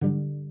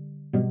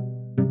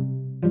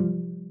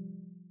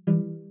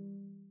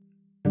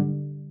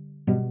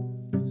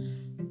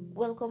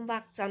welcome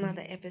back to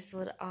another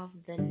episode of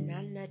the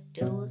Nana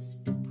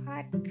Dosed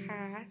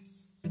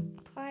podcast.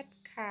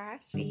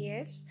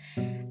 Yes,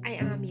 I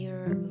am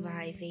your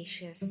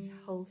vivacious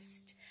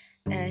host,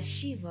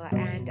 Shiva,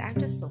 and I'm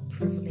just so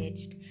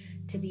privileged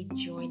to be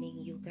joining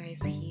you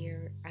guys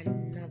here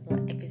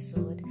another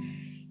episode.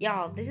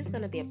 Y'all, this is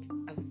gonna be a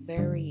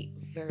very,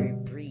 very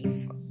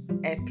brief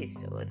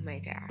episode, my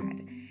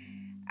dad.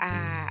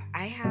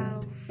 I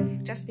have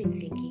just been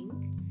thinking,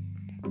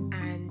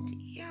 and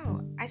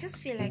I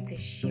just feel like to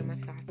share my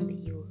thoughts with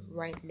you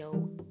right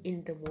now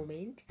in the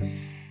moment.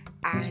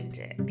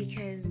 And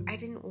because I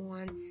didn't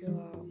want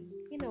to,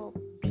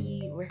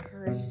 be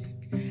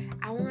rehearsed,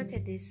 I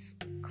wanted this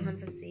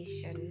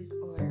conversation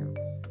or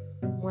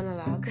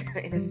monologue,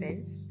 in a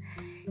sense,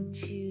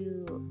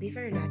 to be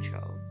very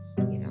natural,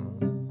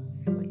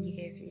 so you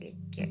guys really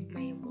get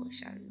my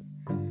emotions.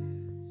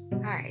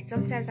 Alright,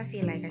 sometimes I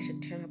feel like I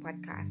should turn my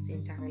podcast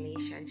into a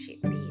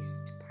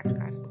relationship-based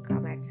podcast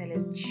because I'm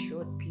telling the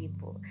truth,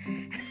 people.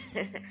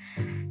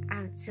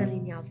 I'm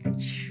telling y'all the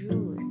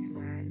truth,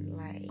 man.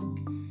 Like,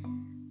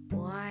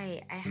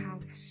 why I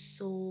have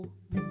so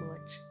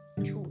much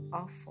to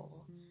offer.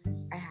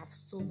 I have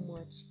so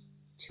much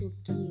to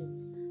give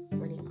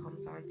when it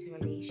comes on to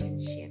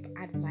relationship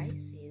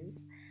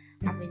advices.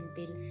 Having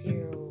been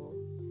through,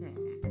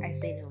 I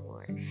say no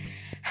more.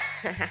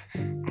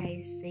 I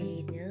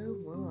say no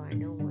more.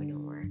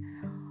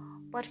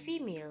 But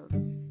females,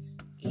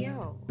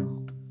 how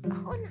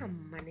do I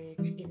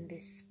manage in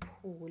this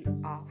pool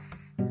of,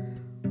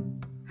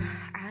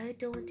 I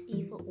don't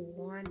even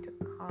want to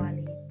call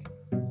it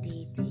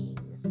dating,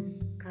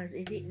 because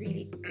is it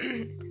really,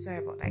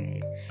 sorry about that,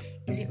 guys,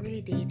 is it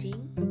really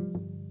dating,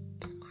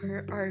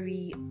 or are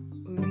we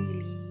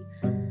really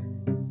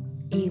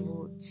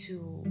able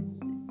to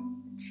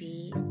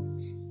date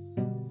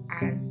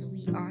as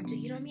we are to,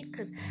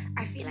 because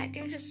I feel like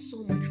there's just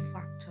so much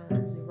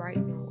factors right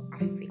now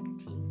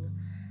affecting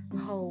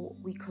how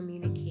we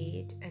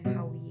communicate and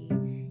how we,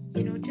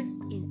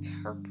 just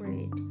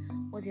interpret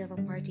what the other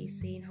party is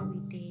saying, how we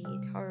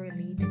date, how we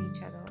relate to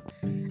each other.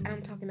 And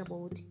I'm talking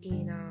about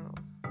in a,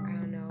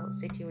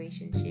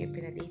 situationship,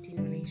 in a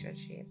dating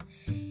relationship,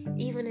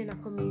 even in a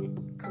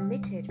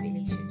committed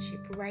relationship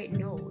right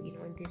now,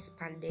 in this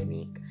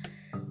pandemic,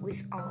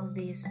 with all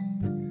this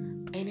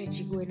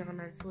energy going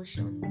on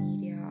social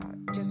media,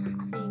 just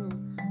having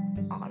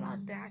all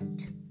of that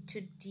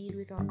to deal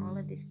with, or all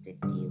of this to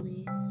deal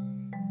with,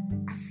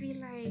 I feel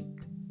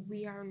like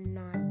we are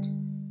not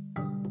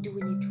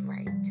doing it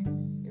right.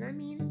 You know what I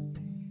mean?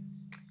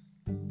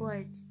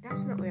 But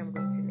that's not where I'm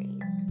going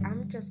tonight.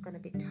 I'm just gonna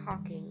be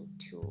talking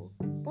to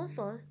both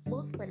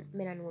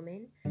men and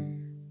women,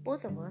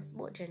 both of us,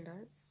 both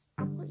genders,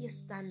 about your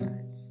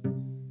standards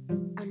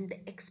and the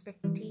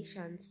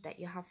expectations that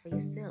you have for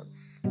yourself,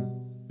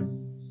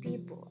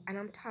 people. And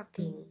I'm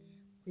talking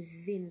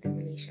within the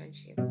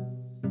relationship.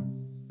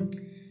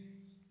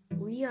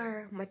 We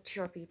are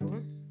mature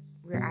people,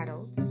 we're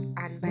adults,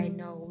 and by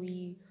now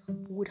we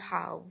would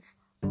have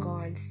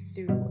gone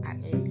through at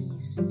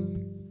least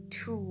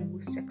two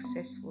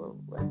successful,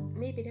 well,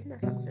 maybe they're not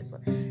successful,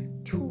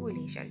 two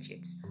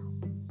relationships,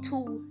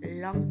 two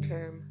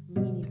long-term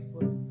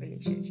meaningful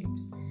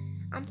relationships.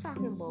 I'm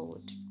talking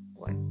about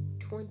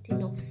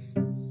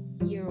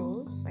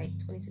 20-year-olds, like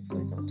 26,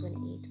 27,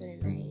 28,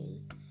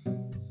 29,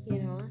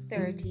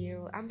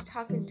 30-year-old. I'm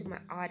talking to my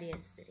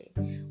audience today.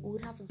 We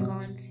would have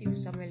gone through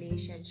some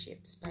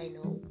relationships by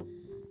now,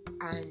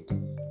 and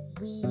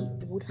we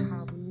would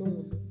have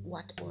known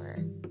what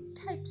our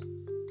types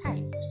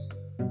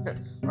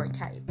or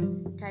type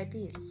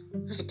is,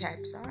 or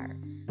types are,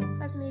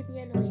 because maybe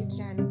you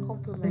can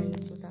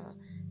compromise with a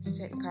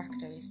certain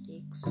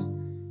characteristics,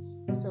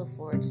 so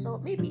forth. So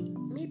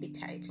maybe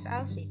types,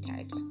 I'll say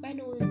types. By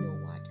now we know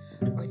what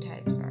our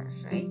types are,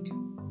 right?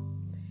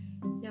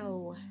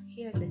 Now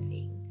here's the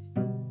thing,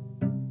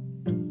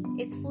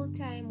 it's full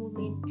time we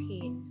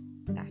maintain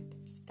that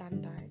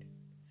standard.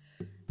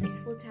 It's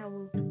full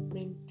time we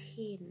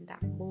maintain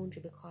that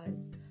boundary,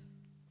 because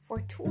for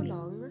too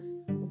long,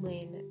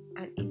 when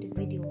an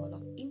individual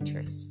of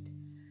interest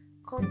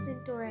comes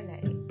into our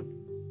life,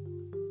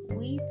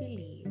 we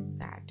believe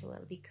that,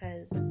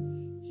 because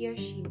he or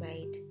she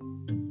might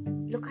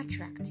look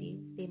attractive,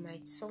 they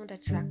might sound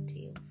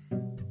attractive,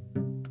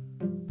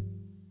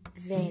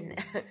 then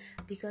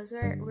because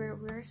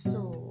we're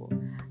so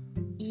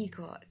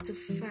eager to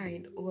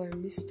find our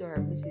Mr.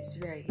 or Mrs.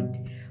 Right,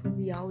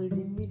 we always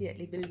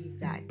immediately believe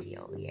that,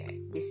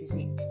 this is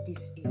it,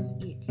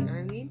 you know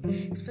what I mean?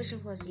 Especially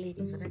for us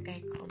ladies, when a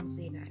guy comes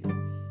in and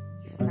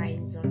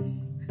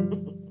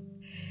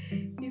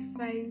he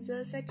finds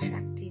us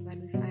attractive,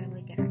 and we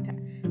finally get that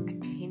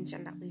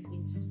attention that we've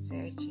been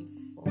searching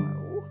for.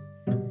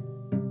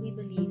 We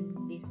believe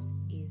this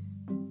is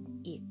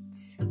it.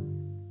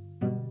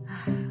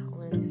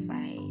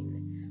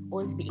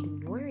 Only to be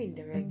ignoring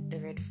the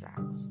red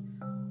flags,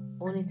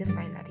 only to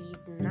find that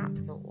he's not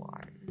the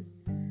one.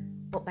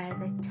 But by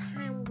the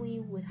time we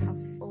would have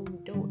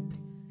found out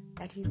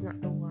that he's not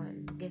the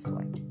one, guess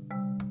what?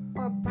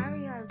 Our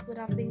barriers would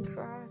have been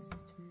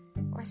crossed.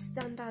 our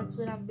standards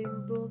would have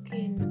been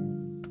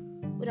broken,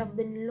 would have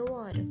been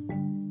lowered.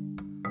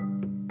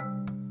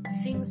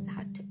 Things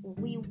that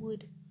we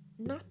would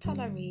not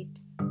tolerate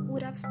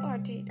would have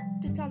started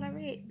to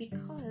tolerate,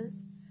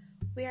 because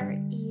we are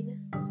in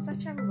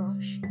such a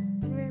rush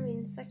and we're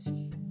in such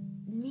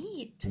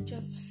need to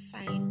just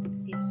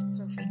find this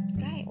perfect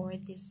guy or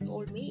this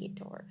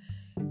soulmate or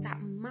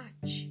that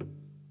match.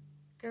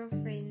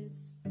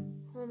 Girlfriends,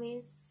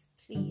 homies,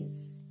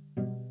 please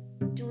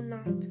do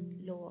not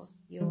lower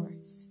your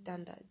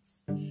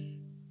standards.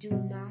 Do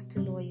not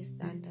lower your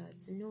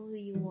standards. Know who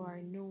you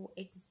are. Know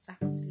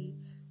exactly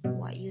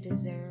what you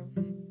deserve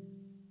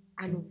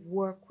and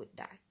work with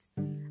that.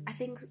 I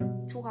think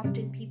too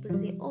often people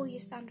say, oh, your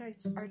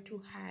standards are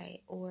too high,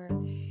 or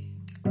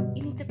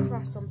you need to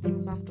cross some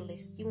things off the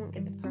list. You won't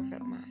get the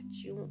perfect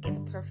match. You won't get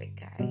the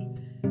perfect guy.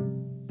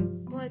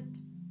 But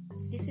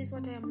this is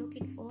what I am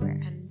looking for,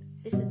 and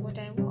this is what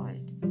I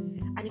want.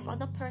 And if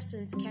other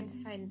persons can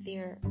find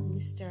their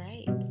Mr.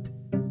 Right,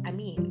 I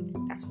mean,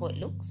 that's how it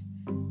looks,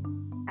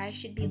 I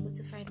should be able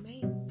to find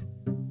mine.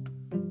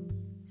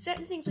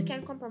 Certain things we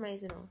can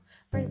compromise,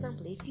 For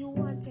example, if you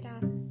wanted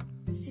a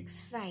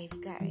 6'5"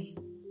 guy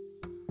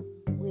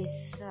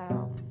with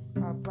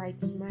a bright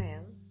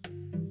smile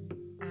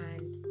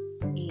and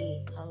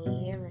a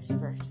hilarious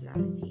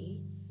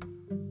personality,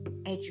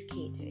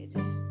 educated,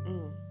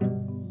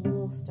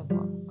 most of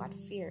all,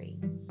 God-fearing,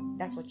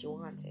 that's what you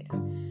wanted.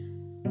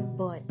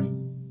 But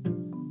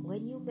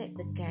when you met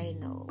the guy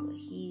now,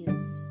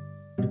 he's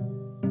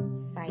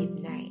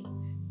 5'9",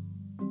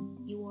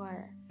 you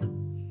are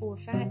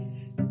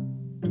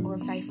 4'5", or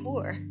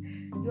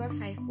 5'4", you are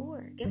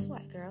 5'4". Guess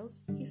what,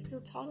 girls? He's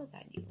still taller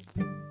than you.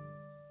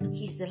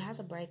 He still has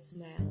a bright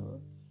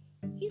smile.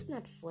 He's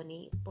not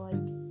funny,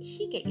 but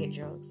he get your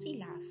jokes. He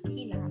laughs at it.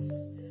 He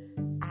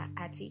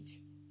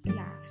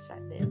laughs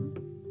at them,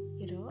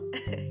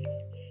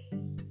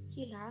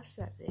 He laughs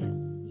at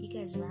them. You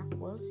guys rock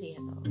well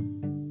together.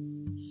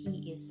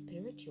 He is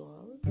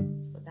spiritual,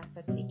 so that's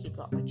a tick. You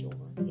got what you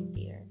wanted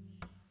there.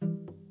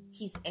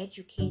 He's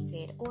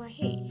educated, or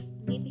hey,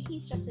 maybe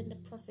he's just in the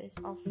process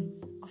of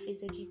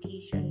his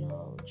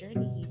educational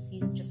journey.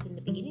 He's just in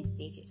the beginning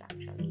stages,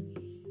 actually.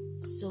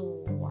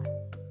 So what?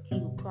 Do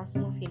you cross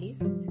him off your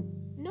list?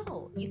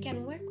 No, you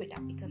can work with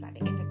that, because at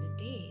the end of the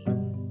day,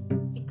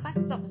 you got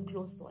something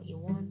close to what you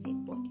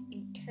wanted. But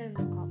in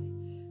terms of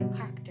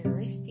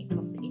characteristics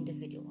of the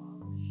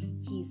individual,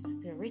 he's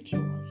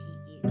spiritual.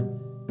 He is,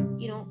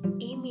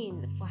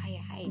 aiming for higher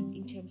heights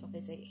in terms of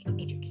his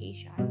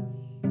education.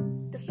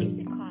 The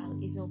physical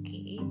is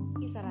okay.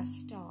 He's not a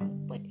star,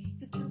 but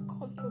you can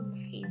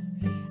compromise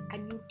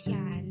and you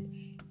can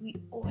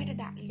reorder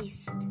that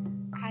list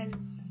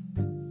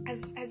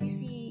as you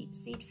see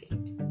it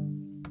fit.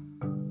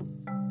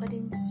 But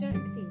in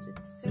certain things,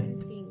 with certain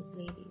things,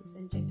 ladies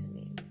and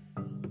gentlemen,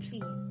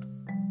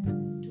 please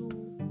do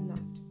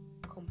not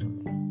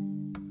compromise.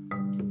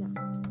 Do not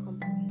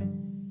compromise.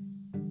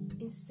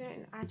 In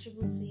certain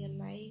attributes of your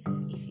life,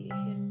 if you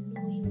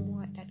know you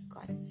want that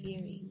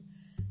God-fearing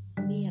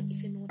male,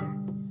 if you know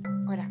that,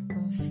 or that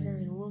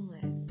God-fearing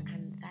woman,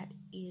 and that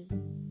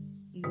is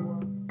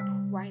your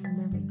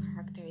primary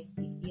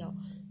characteristics,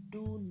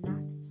 do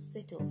not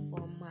settle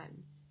for a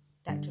man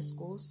that just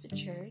goes to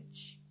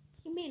church.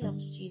 He may love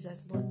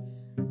Jesus, but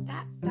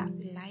that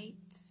light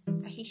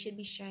that he should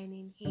be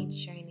shining, he ain't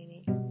shining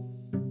it.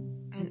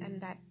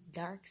 And that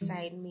dark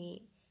side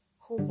may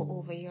hover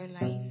over your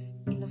life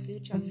in the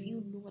future. If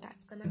you know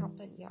that's gonna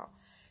happen,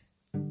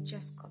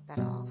 just cut that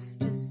off.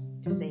 Just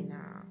say,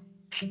 nah,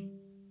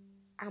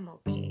 I'm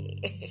okay.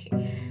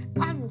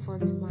 I'll move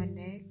on to my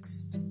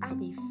next. I'll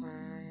be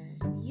fine,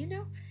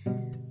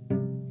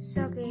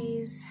 So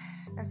guys,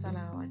 that's all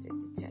I wanted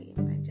to tell you,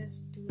 man.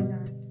 Just do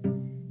not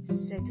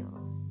settle.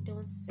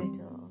 Don't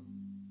settle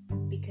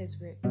because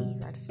we're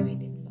eager at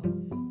finding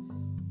love,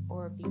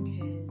 or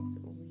because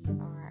we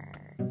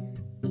are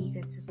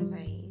eager to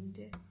find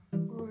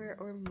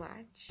or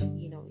match.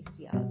 We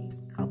see all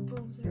these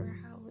couples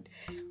around,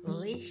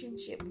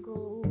 relationship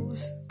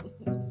goals.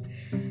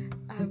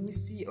 We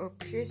see our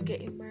peers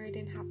getting married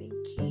and having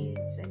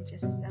kids and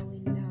just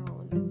settling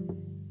down.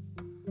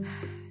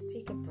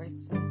 Take a breath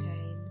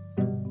sometimes.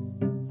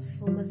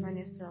 Focus on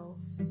yourself.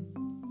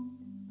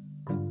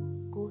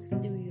 Go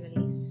through your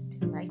list.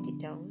 Write it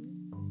down.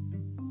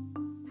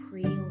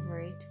 Pray over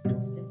it.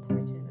 Most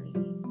importantly,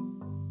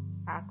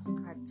 ask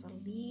God to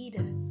lead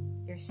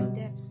your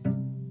steps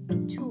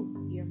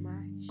to your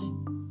match.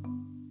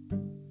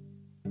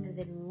 And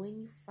then when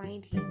you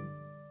find him,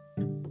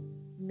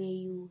 may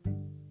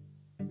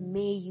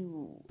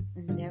you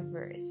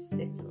never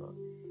settle.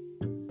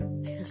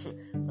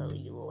 Well,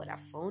 you would have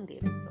found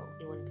him, so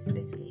it wouldn't be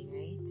settling,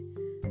 right?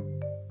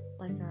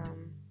 But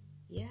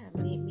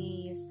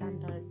may your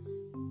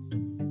standards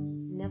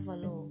never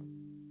low,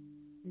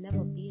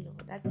 never be low.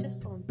 That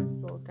just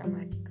sounds so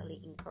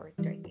grammatically incorrect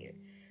right here.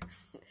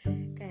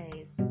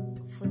 Guys,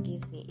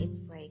 forgive me.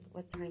 It's like,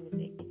 what time is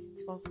it? It's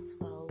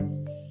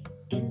 12:12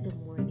 in the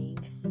morning.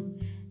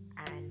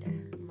 And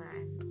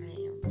man,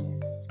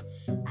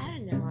 I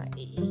don't know.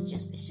 It's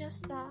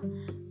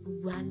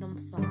random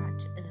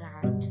thought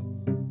that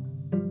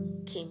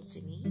came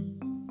to me,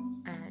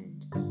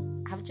 and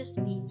I've just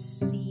been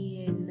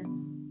seeing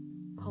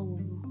how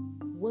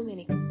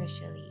women,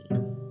 especially,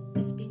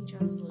 we've been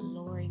just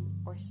lowering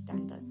our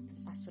standards to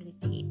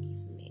facilitate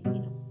these men,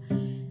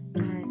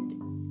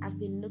 And I've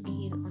been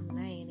looking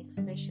online,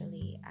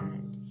 especially,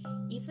 and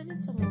even in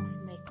some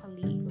of my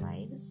colleague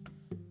lives,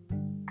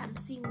 I'm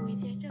seeing where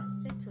they're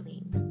just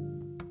settling,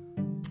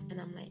 and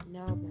I'm like,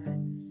 no,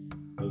 man,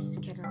 this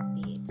cannot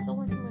be it. So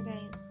once more,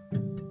 guys,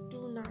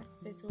 do not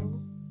settle.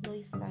 Know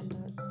your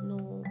standards,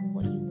 know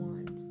what you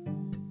want,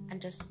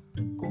 and just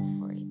go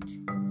for it.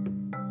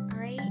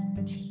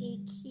 Alright,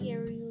 take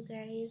care, you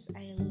guys.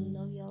 I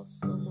love y'all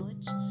so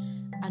much.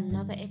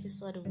 Another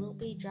episode will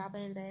be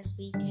dropping this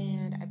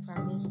weekend. I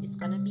promise it's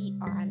gonna be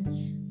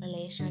on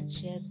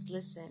relationships.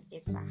 Listen,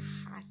 it's a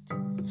hot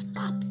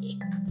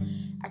topic.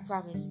 I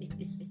promise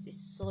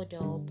it's so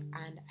dope,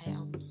 and I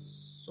am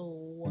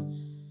so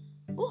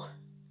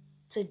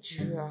to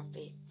drop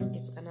it.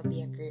 It's gonna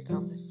be a great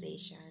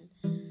conversation.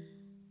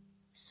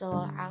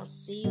 So I'll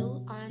see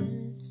you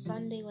on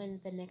Sunday when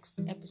the next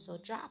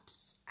episode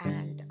drops.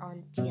 And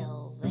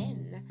until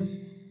then,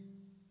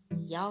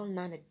 y'all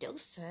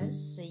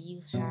nanodoses. So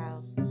you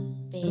have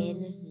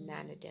been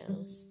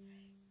Nanodose.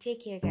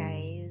 Take care,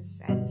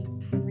 guys,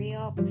 and pray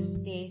up,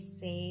 stay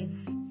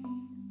safe.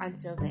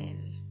 Until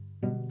then,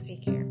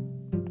 take care.